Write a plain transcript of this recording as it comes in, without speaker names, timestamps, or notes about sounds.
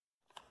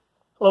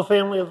Hello,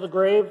 family of the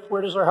grave.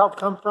 Where does our help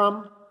come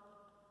from?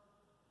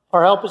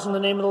 Our help is in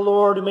the name of the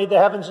Lord who made the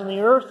heavens and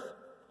the earth.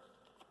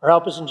 Our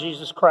help is in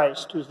Jesus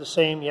Christ, who is the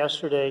same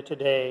yesterday,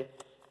 today,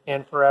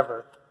 and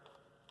forever.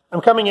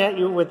 I'm coming at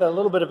you with a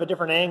little bit of a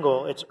different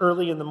angle. It's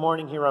early in the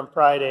morning here on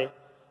Friday,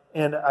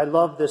 and I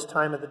love this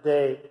time of the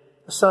day.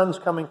 The sun's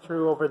coming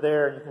through over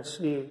there, and you can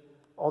see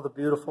all the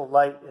beautiful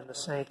light in the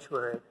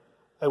sanctuary.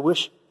 I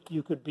wish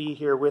you could be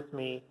here with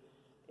me,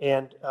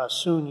 and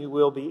soon you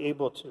will be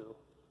able to.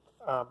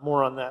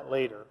 More on that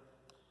later.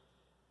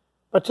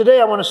 But today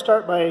I want to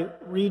start by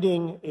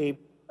reading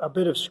a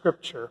bit of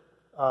Scripture.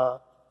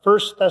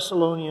 1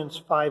 Thessalonians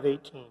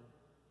 5:18.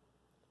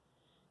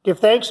 Give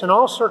thanks in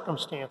all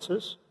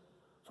circumstances,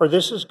 for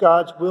this is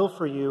God's will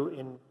for you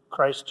in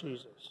Christ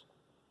Jesus.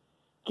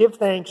 Give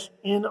thanks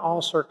in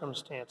all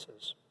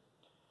circumstances.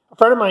 A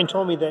friend of mine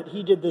told me that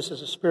he did this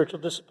as a spiritual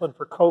discipline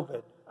for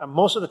COVID.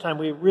 Most of the time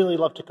we really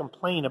love to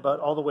complain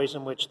about all the ways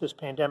in which this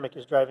pandemic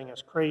is driving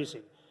us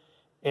crazy.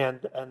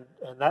 And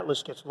that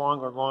list gets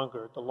longer and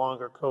longer the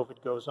longer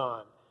COVID goes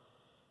on.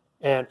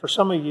 And for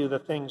some of you, the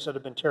things that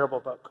have been terrible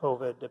about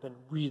COVID have been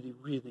really,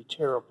 really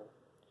terrible.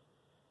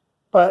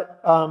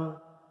 But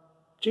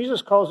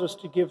Jesus calls us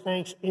to give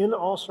thanks in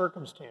all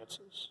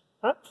circumstances.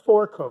 Not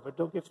for COVID.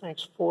 Don't give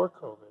thanks for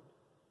COVID.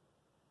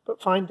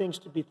 But find things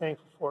to be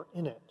thankful for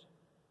in it.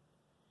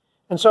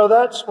 And so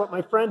that's what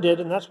my friend did,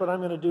 and that's what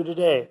I'm going to do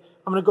today.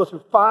 I'm going to go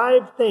through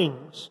 5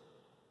 things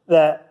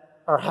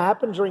that are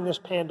happened during this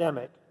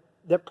pandemic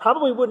that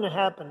probably wouldn't have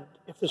happened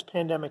if this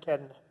pandemic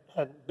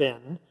hadn't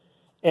been,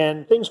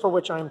 and things for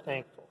which I'm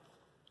thankful.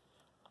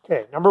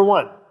 Okay, number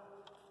 1,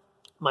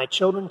 my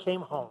children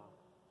came home.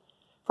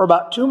 For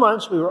about 2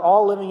 months, we were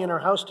all living in our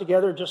house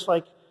together, just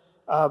like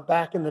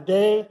back in the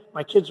day.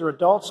 My kids are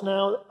adults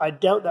now. I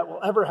doubt that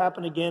will ever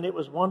happen again. It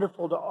was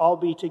wonderful to all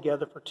be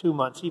together for 2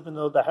 months, even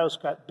though the house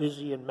got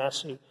busy and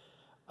messy.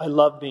 I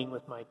love being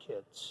with my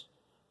kids.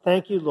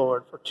 Thank you,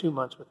 Lord, for 2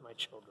 months with my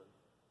children.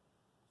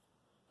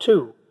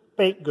 2,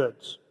 baked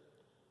goods.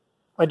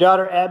 My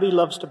daughter Abby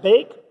loves to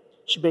bake.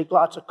 She baked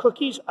lots of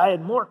cookies. I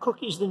had more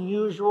cookies than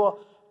usual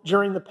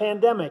during the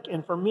pandemic.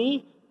 And for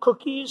me,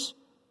 cookies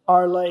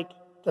are like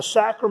the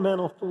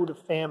sacramental food of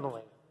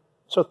family.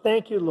 So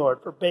thank you,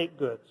 Lord, for baked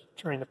goods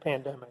during the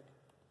pandemic.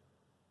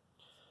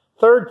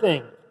 3rd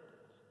thing,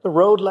 the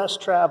road less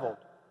traveled.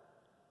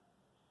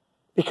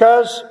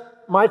 Because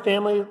my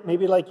family,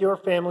 maybe like your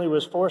family,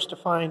 was forced to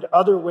find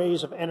other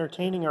ways of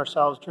entertaining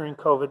ourselves during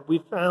COVID,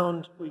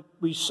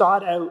 we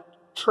sought out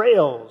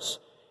trails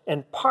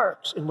and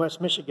parks in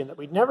West Michigan that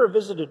we'd never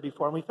visited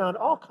before, and we found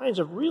all kinds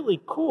of really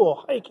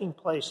cool hiking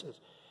places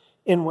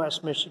in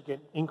West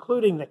Michigan,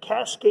 including the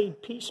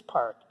Cascade Peace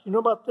Park. Do you know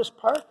about this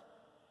park?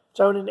 It's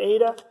out in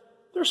Ada.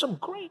 There's some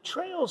great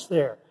trails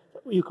there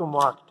that you can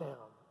walk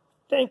down.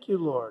 Thank you,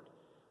 Lord,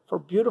 for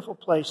beautiful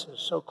places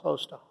so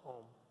close to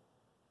home.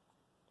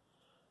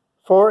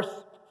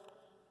 4th,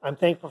 I'm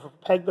thankful for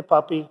Peg the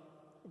puppy.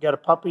 I got a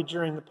puppy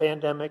during the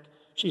pandemic.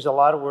 She's a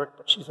lot of work,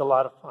 but she's a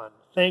lot of fun.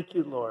 Thank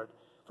you, Lord,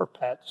 for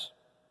pets.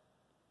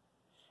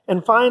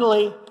 And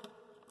finally,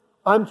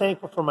 I'm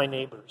thankful for my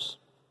neighbors.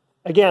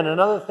 Again,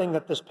 another thing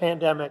that this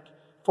pandemic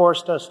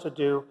forced us to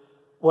do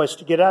was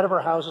to get out of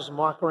our houses and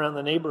walk around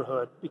the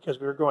neighborhood because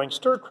we were going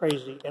stir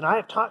crazy. And I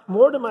have talked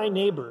more to my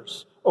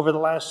neighbors over the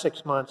last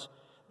 6 months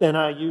than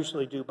I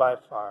usually do by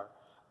far.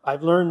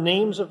 I've learned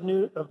names of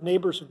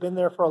neighbors who've been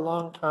there for a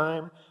long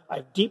time.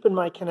 I've deepened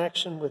my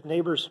connection with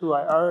neighbors who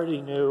I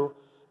already knew.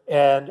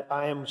 And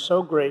I am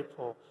so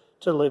grateful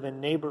to live in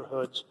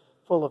neighborhoods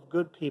full of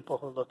good people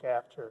who look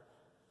after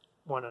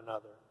one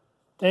another.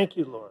 Thank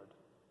you, Lord,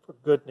 for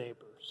good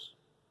neighbors.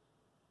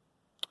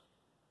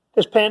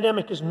 This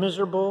pandemic is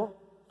miserable.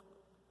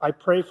 I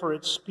pray for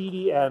its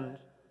speedy end.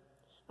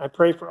 I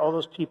pray for all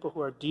those people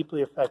who are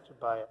deeply affected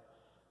by it.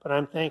 But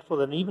I'm thankful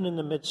that even in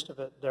the midst of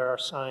it, there are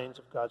signs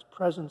of God's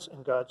presence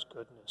and God's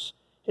goodness.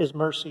 His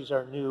mercies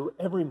are new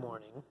every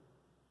morning,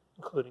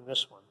 including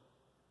this one.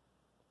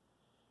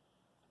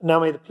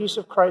 Now may the peace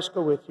of Christ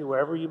go with you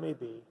wherever you may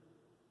be.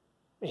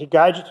 May he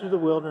guide you through the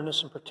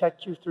wilderness and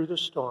protect you through the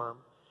storm.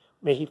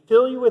 May he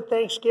fill you with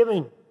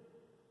thanksgiving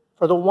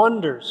for the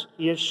wonders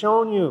he has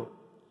shown you.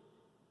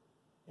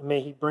 And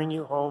may he bring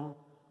you home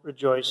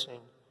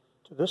rejoicing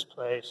to this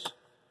place,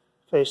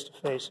 face to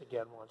face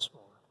again once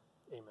more.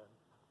 Amen.